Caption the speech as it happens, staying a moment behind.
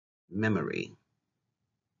memory.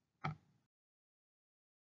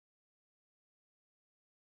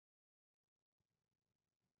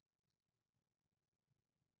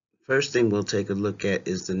 First thing we'll take a look at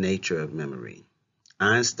is the nature of memory.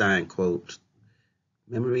 Einstein quotes,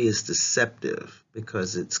 "Memory is deceptive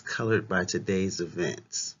because it's colored by today's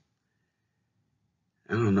events."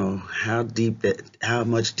 I don't know how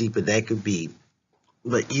much deeper that could be,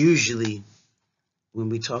 but usually when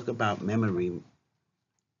we talk about memories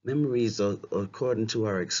are according to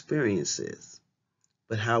our experiences,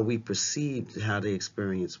 but how we perceived how the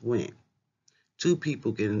experience went. Two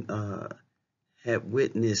people can have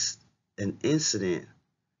witnessed an incident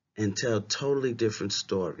and tell totally different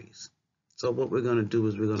stories. So what we're going to do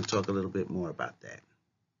is we're going to talk a little bit more about that.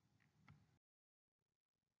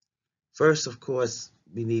 First, of course,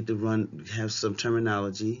 we need to have some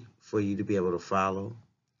terminology for you to be able to follow.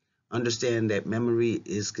 Understand that memory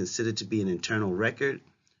is considered to be an internal record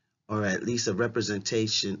or at least a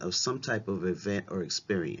representation of some type of event or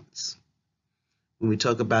experience. When we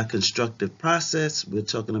talk about constructive process, we're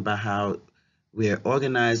talking about how we're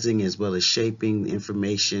organizing as well as shaping the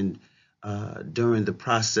information during the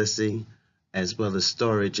processing as well as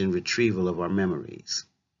storage and retrieval of our memories.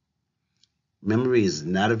 Memory is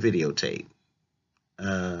not a videotape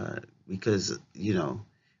because,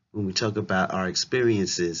 when we talk about our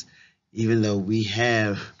experiences, even though we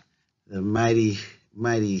have the mighty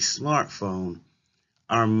smartphone,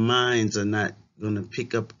 our minds are not going to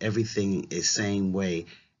pick up everything the same way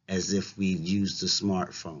as if we used the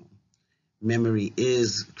smartphone. Memory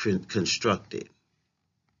is constructed.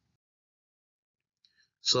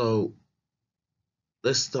 So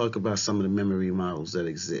let's talk about some of the memory models that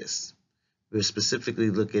exist. We're specifically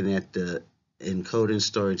looking at the encoding,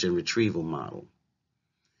 storage, and retrieval model.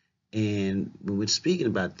 And when we're speaking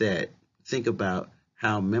about that, think about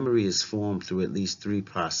how memory is formed through at least three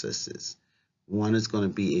processes. One is going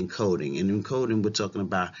to be encoding. And encoding, we're talking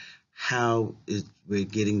about how we're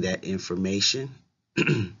getting that information.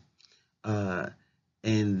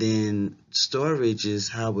 And then storage is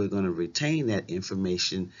how we're going to retain that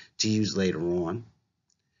information to use later on.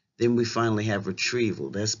 Then we finally have retrieval.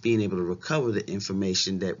 That's being able to recover the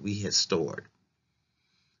information that we had stored.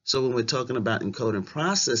 So when we're talking about encoding,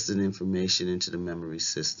 processing information into the memory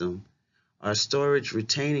system, our storage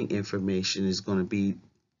retaining information is going to be,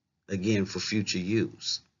 again, for future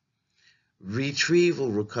use. Retrieval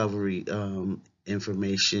recovery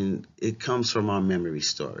information, it comes from our memory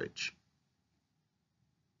storage.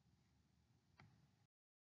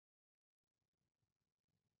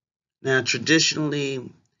 Now, traditionally,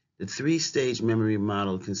 the three-stage memory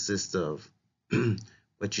model consists of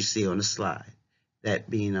what you see on the slide, that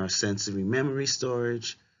being our sensory memory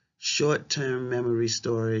storage, short-term memory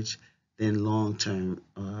storage, then long-term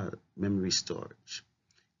memory storage.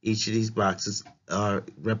 Each of these boxes are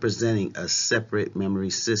representing a separate memory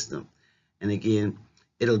system. And again,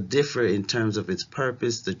 it'll differ in terms of its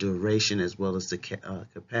purpose, the duration, as well as the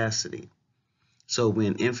capacity. So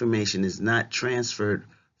when information is not transferred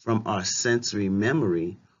from our sensory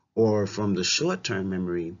memory or from the short-term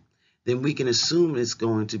memory, then we can assume it's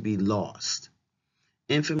going to be lost.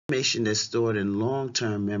 Information that's stored in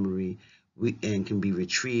long-term memory and can be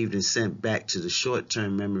retrieved and sent back to the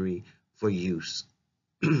short-term memory for use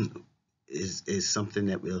is something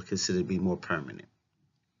that we'll consider to be more permanent.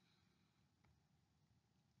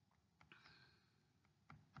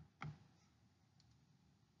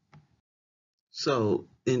 So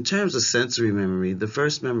in terms of sensory memory, the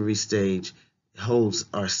first memory stage holds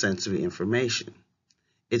our sensory information.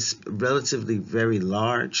 It's relatively very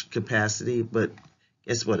large capacity, but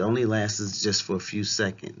guess what? Only lasts just for a few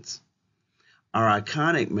seconds. Our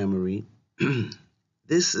iconic memory,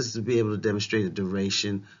 this is to be able to demonstrate the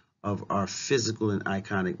duration of our physical and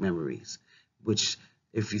iconic memories, which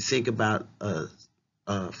if you think about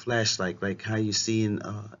a flashlight, like how you see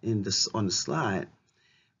on the slide,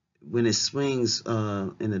 when it swings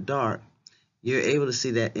in the dark, you're able to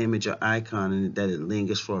see that image or icon and that it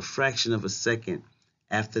lingers for a fraction of a second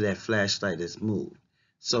after that flashlight has moved.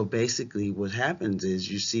 So basically what happens is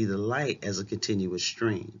you see the light as a continuous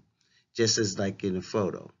stream, just as like in a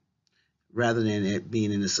photo, rather than it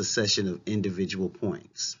being in a succession of individual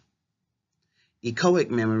points.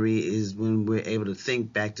 Echoic memory is when we're able to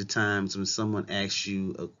think back to times when someone asked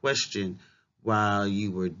you a question while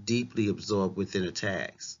you were deeply absorbed within a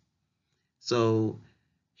task. So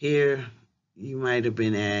here you might have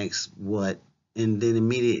been asked what, and then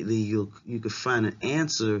immediately you could find an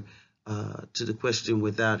answer to the question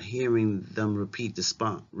without hearing them repeat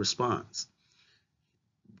the response.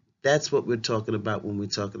 That's what we're talking about when we're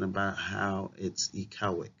talking about how it's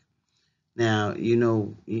echoic. Now,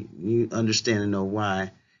 you understand and know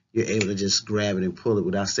why you're able to just grab it and pull it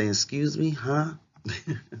without saying, excuse me, huh?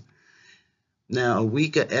 Now, a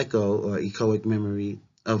weaker echo or echoic memory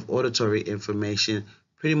of auditory information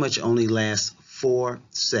pretty much only lasts 4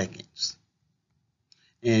 seconds.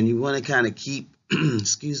 And you want to kind of keep,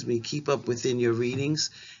 keep up within your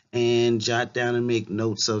readings and jot down and make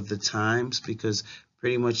notes of the times, because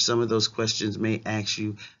pretty much some of those questions may ask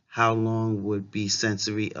you how long would be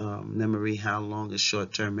sensory memory, how long is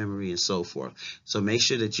short-term memory, and so forth. So make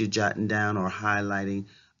sure that you're jotting down or highlighting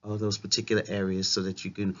those particular areas so that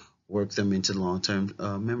you can work them into long-term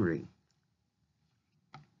memory.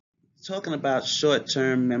 Talking about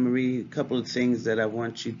short-term memory, a couple of things that I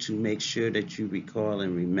want you to make sure that you recall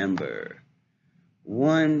and remember.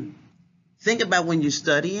 One, think about when you're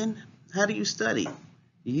studying. How do you study?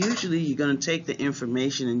 Usually you're going to take the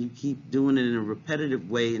information and you keep doing it in a repetitive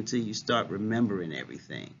way until you start remembering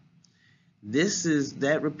everything.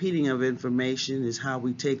 That repeating of information is how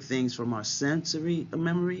we take things from our sensory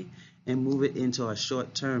memory and move it into our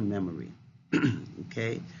short-term memory.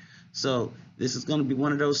 Okay? So this is going to be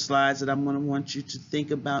one of those slides that I'm going to want you to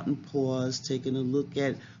think about and pause, taking a look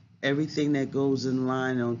at everything that goes in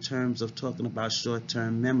line in terms of talking about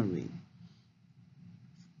short-term memory.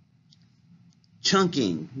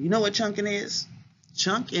 Chunking. You know what chunking is?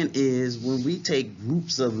 Chunking is when we take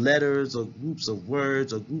groups of letters or groups of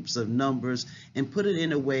words or groups of numbers and put it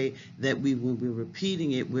in a way that when we're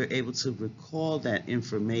repeating it, we're able to recall that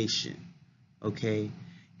information. Okay?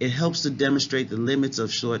 It helps to demonstrate the limits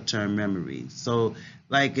of short-term memory. So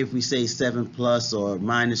like if we say 7 plus or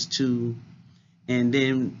minus 2, and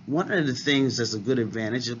then one of the things that's a good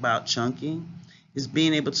advantage about chunking is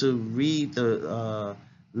being able to read the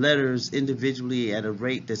letters individually at a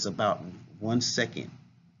rate that's about 1 second.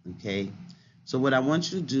 Okay, so what I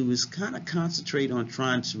want you to do is kind of concentrate on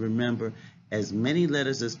trying to remember as many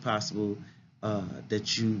letters as possible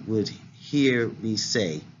that you would hear me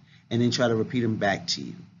say, and then try to repeat them back to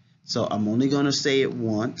you. So I'm only going to say it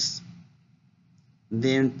once,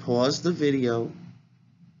 then pause the video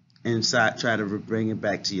and try to bring it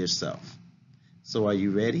back to yourself. So are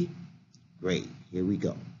you ready? Great, here we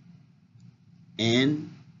go.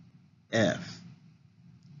 N, F,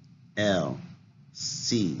 L,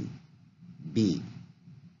 C, B,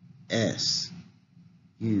 S,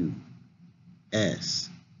 U, S,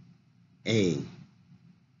 A,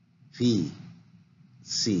 V,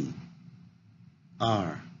 C,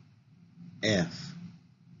 R, F,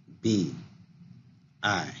 B,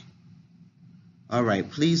 I. All right,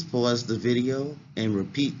 please pause the video and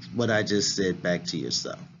repeat what I just said back to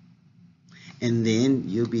yourself. And then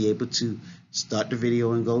you'll be able to start the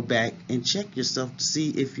video and go back and check yourself to see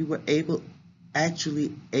if you were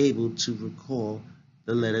actually able to recall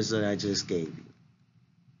the letters that I just gave you.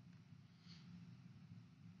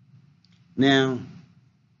 Now,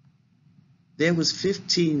 there was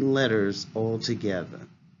 15 letters altogether.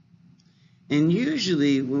 And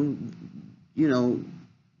usually when,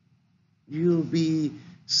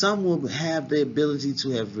 some will have the ability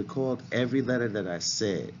to have recalled every letter that I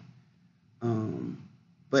said.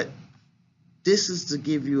 But this is to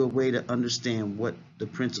give you a way to understand what the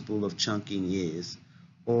principle of chunking is,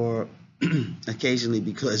 or occasionally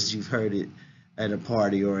because you've heard it at a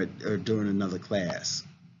party or during another class.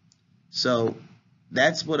 So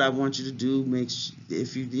that's what I want you to do.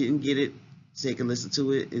 If you didn't get it, take a listen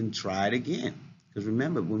to it and try it again. Because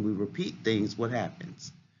remember, when we repeat things, what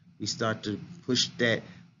happens? We start to push that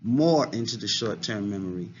more into the short-term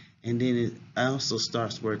memory, and then it also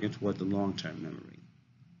starts working toward the long-term memory.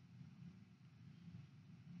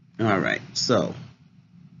 All right, so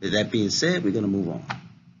with that being said, we're going to move on.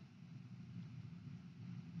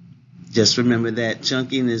 Just remember that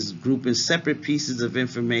chunking is grouping separate pieces of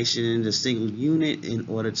information into a single unit in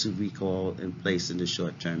order to recall and place in the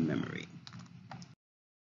short-term memory.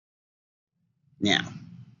 Now,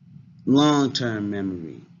 long-term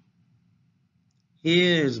memory.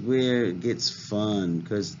 Here's where it gets fun,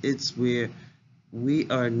 because it's where we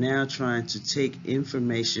are now trying to take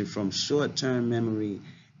information from short-term memory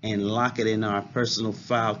and lock it in our personal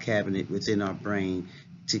file cabinet within our brain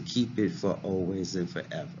to keep it for always and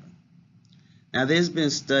forever. Now, there's been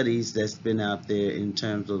studies that's been out there in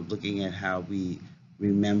terms of looking at how we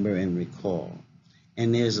remember and recall.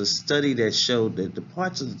 And there's a study that showed that the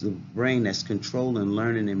parts of the brain that's controlling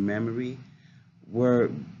learning and memory were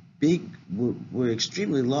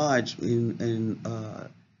extremely large in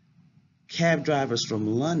cab drivers from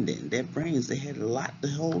London. Their brains, they had a lot to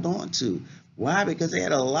hold on to. Why? Because they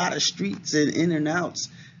had a lot of streets and in and outs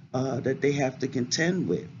that they have to contend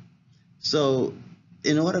with. So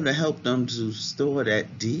in order to help them to store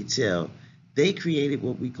that detail, they created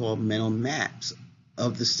what we call mental maps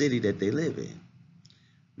of the city that they live in.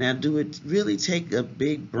 Now, do it really take a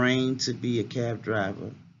big brain to be a cab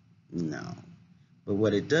driver? No. But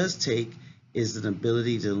what it does take is an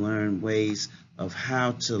ability to learn ways of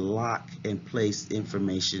how to lock and place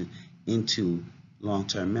information into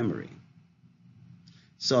long-term memory.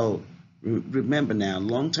 So remember now,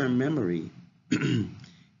 long-term memory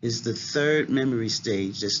is the third memory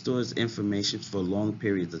stage that stores information for long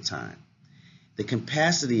periods of time. The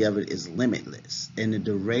capacity of it is limitless, and the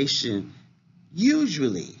duration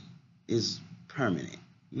usually is permanent.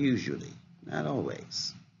 Usually, not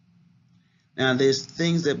always. Now, there's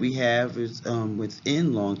things that we have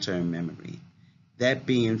within long-term memory. That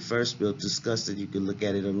being, first, we'll discuss it. You can look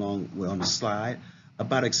at it on the slide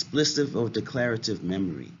about explicit or declarative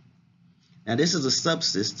memory. Now, this is a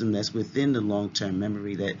subsystem that's within the long-term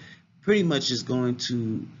memory that pretty much is going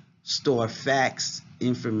to store facts,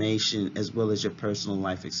 information, as well as your personal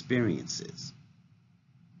life experiences.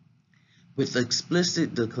 With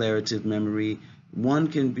explicit declarative memory, one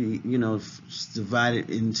can be, divided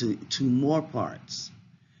into two more parts.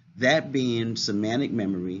 That being semantic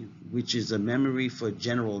memory, which is a memory for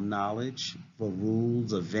general knowledge, for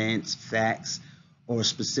rules, events, facts, or a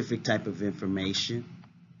specific type of information.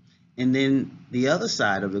 And then the other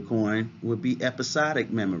side of the coin would be episodic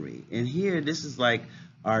memory. And here, this is like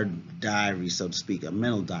our diary, so to speak, a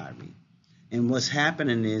mental diary. And what's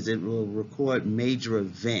happening is it will record major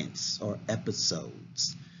events or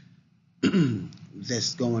episodes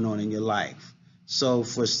that's going on in your life. So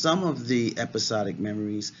for some of the episodic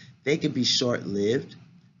memories, they could be short-lived,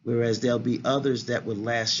 whereas there'll be others that would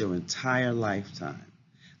last your entire lifetime.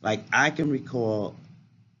 Like I can recall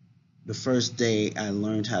the first day I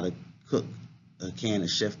learned how to cook a can of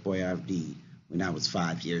Chef Boyardee when I was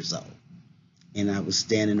 5 years old. And I was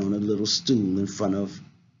standing on a little stool in front of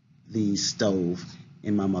the stove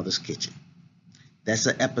in my mother's kitchen. That's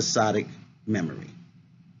an episodic memory.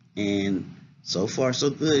 And so far, so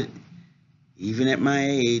good. Even at my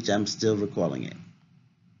age, I'm still recalling it.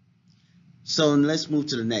 So let's move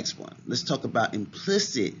to the next one. Let's talk about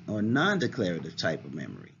implicit or non-declarative type of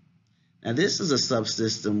memory. Now, this is a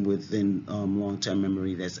subsystem within long-term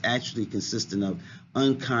memory that's actually consisting of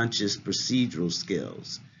unconscious procedural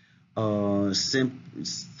skills,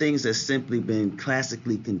 things that's simply been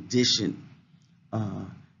classically conditioned.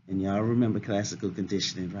 And y'all remember classical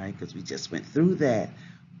conditioning, right? Because we just went through that.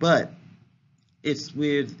 But it's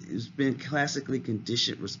weird. It's been classically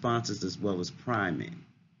conditioned responses as well as priming.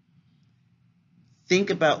 Think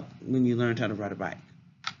about when you learned how to ride a bike.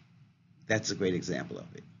 That's a great example of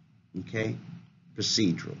it. Okay?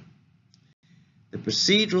 Procedural. The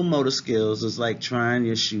procedural motor skills is like trying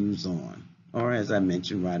your shoes on, or as I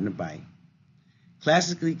mentioned, riding a bike.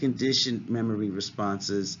 Classically conditioned memory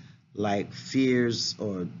responses like fears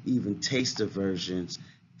or even taste aversions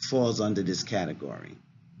falls under this category.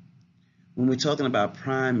 When we're talking about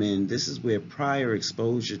priming, this is where prior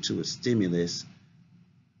exposure to a stimulus,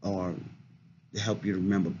 or to help you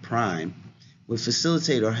remember prime, will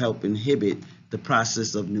facilitate or help inhibit the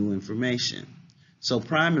process of new information. So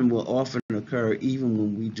priming will often occur even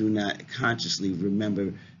when we do not consciously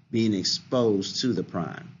remember being exposed to the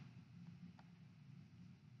prime.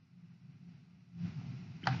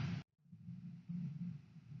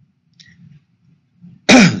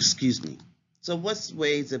 Excuse me. So what's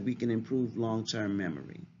ways that we can improve long-term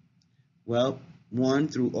memory? Well, one,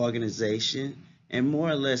 through organization, and more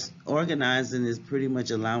or less organizing is pretty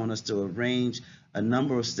much allowing us to arrange a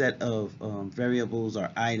number of set of variables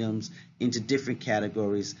or items into different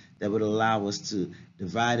categories that would allow us to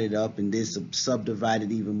divide it up and then subdivide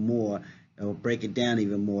it even more, or break it down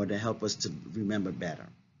even more to help us to remember better.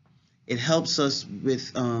 It helps us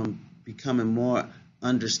with becoming more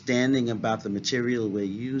understanding about the material we're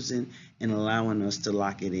using and allowing us to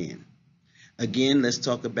lock it in. Again, let's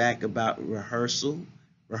talk back about rehearsal.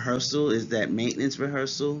 Rehearsal is that maintenance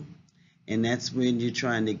rehearsal, and that's when you're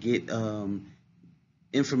trying to get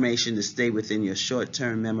information to stay within your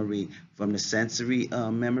short-term memory from the sensory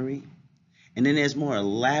memory. And then there's more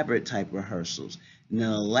elaborate type rehearsals. In the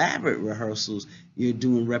elaborate rehearsals, you're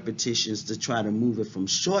doing repetitions to try to move it from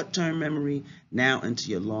short-term memory now into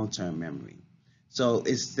your long-term memory. So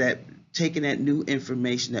it's that taking that new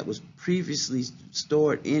information that was previously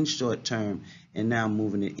stored in short-term and now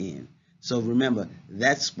moving it in. So remember,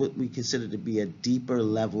 that's what we consider to be a deeper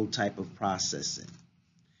level type of processing.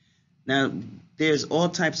 Now, there's all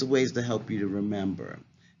types of ways to help you to remember.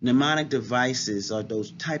 Mnemonic devices are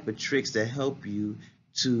those type of tricks that help you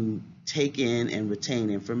to take in and retain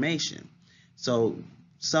information. So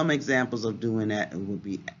some examples of doing that would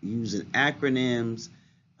be using acronyms,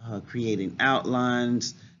 creating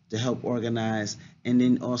outlines to help organize, and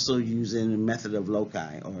then also using a method of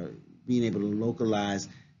loci, or being able to localize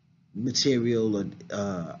material or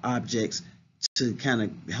objects to kind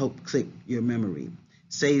of help click your memory.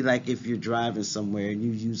 Say like if you're driving somewhere and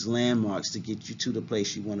you use landmarks to get you to the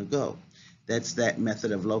place you want to go. That's that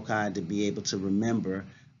method of loci to be able to remember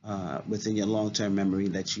within your long-term memory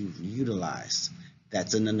that you've utilized.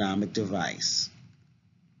 That's a mnemonic device.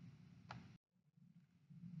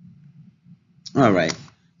 All right,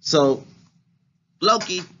 so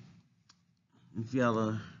Loki, if y'all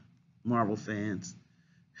are Marvel fans,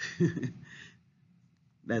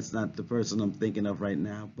 that's not the person I'm thinking of right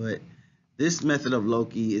now, but this method of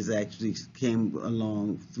Loki is actually came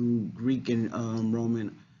along through Greek and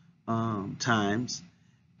Roman times,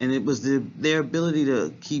 and it was their ability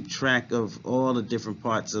to keep track of all the different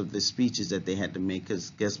parts of the speeches that they had to make,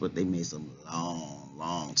 because guess what, they made some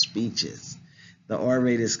long speeches. The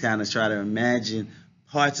orators kind of try to imagine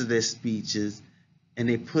parts of their speeches, and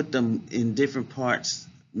they put them in different parts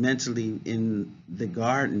mentally in the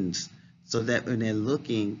gardens, so that when they're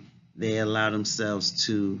looking, they allow themselves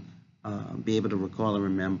to be able to recall and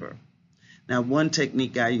remember. Now, one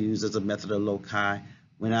technique I use as a method of loci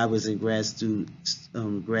when I was in grad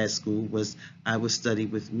school was I would study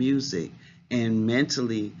with music, and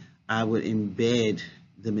mentally I would embed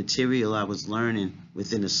the material I was learning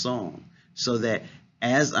within a song, so that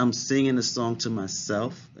as I'm singing the song to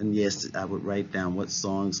myself, and yes, I would write down what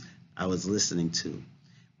songs I was listening to,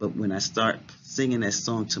 but when I start singing that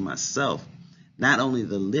song to myself, not only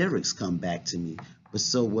the lyrics come back to me, but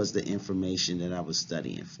so was the information that I was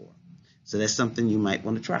studying for. So that's something you might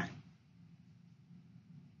want to try.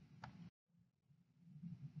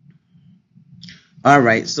 All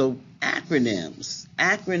right, so acronyms.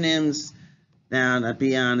 Acronyms, now, to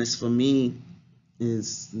be honest, for me,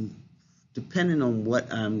 is depending on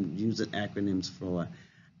what I'm using acronyms for.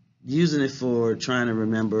 Using it for trying to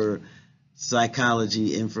remember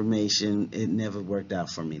psychology information, it never worked out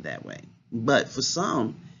for me that way. But for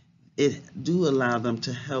some, it do allow them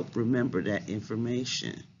to help remember that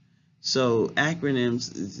information. So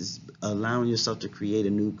acronyms is allowing yourself to create a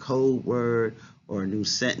new code word or a new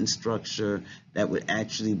sentence structure that would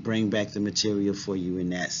actually bring back the material for you in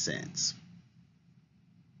that sense.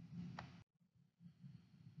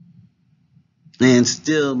 And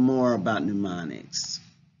still more about mnemonics.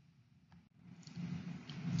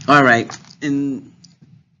 All right, in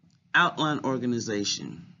outline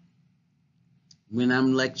organization, when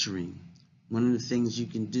I'm lecturing, one of the things you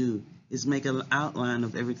can do is make an outline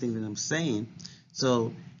of everything that I'm saying,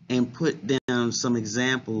 so, and put down some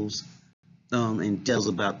examples and details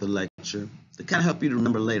about the lecture to kind of help you to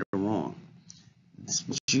remember later on. That's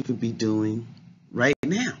what you could be doing right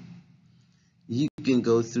now. You can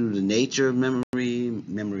go through the nature of memory,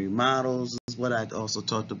 memory models is what I also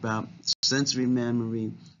talked about, sensory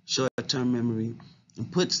memory, short-term memory,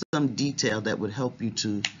 and put some detail that would help you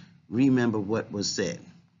to remember what was said.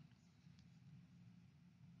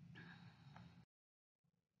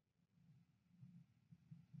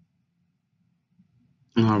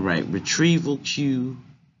 All right, retrieval cue.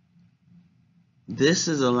 This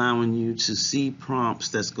is allowing you to see prompts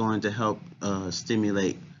that's going to help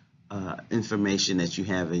stimulate information that you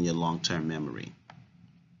have in your long-term memory.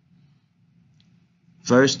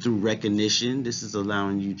 First, through recognition, this is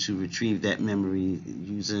allowing you to retrieve that memory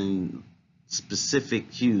using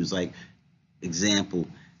specific cues. Like, example,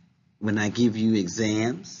 when I give you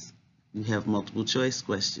exams, you have multiple choice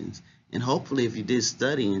questions. And hopefully, if you did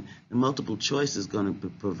studying, the multiple choice is going to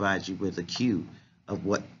provide you with a cue of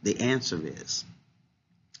what the answer is.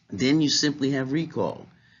 Then you simply have recall.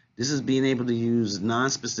 This is being able to use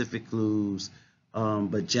non-specific clues,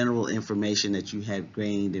 but general information that you have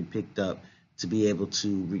gained and picked up to be able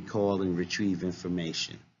to recall and retrieve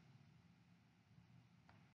information.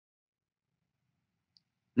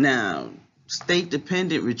 Now,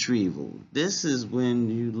 state-dependent retrieval. This is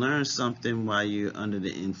when you learn something while you're under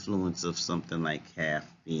the influence of something like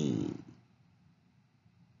caffeine.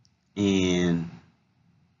 And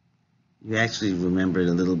you actually remember it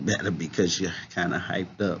a little better because you're kind of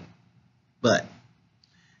hyped up. But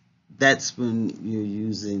that's when you're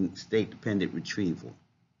using state-dependent retrieval.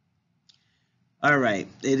 All right,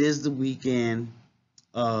 it is the weekend.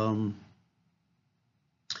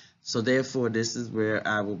 So therefore, this is where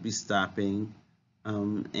I will be stopping.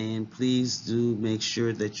 And please do make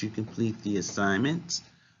sure that you complete the assignments.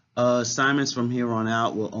 Assignments from here on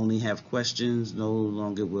out will only have questions. No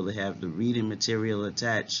longer will it have the reading material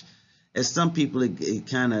attached. As some people, it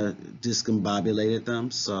kind of discombobulated them.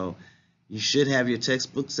 So you should have your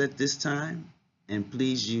textbooks at this time. And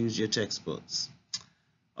please use your textbooks.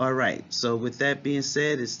 All right, so with that being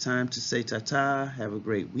said, it's time to say ta-ta. Have a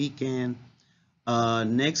great weekend.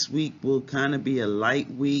 Next week will kind of be a light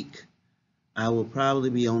week. I will probably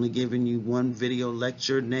be only giving you one video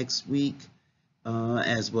lecture next week,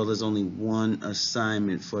 as well as only one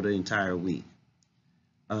assignment for the entire week,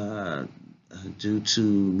 due to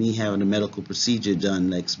me having a medical procedure done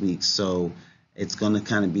next week. So it's going to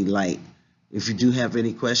kind of be light. If you do have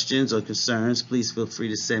any questions or concerns, please feel free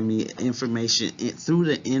to send me information through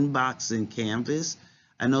the inbox in Canvas.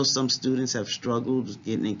 I know some students have struggled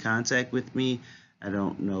getting in contact with me. I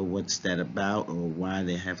don't know what's that about or why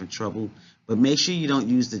they're having trouble. But make sure you don't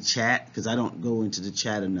use the chat, because I don't go into the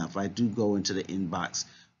chat enough. I do go into the inbox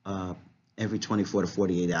every 24 to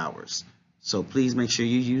 48 hours. So please make sure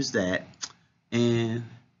you use that. And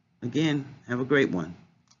again, have a great one.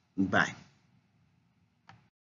 Bye.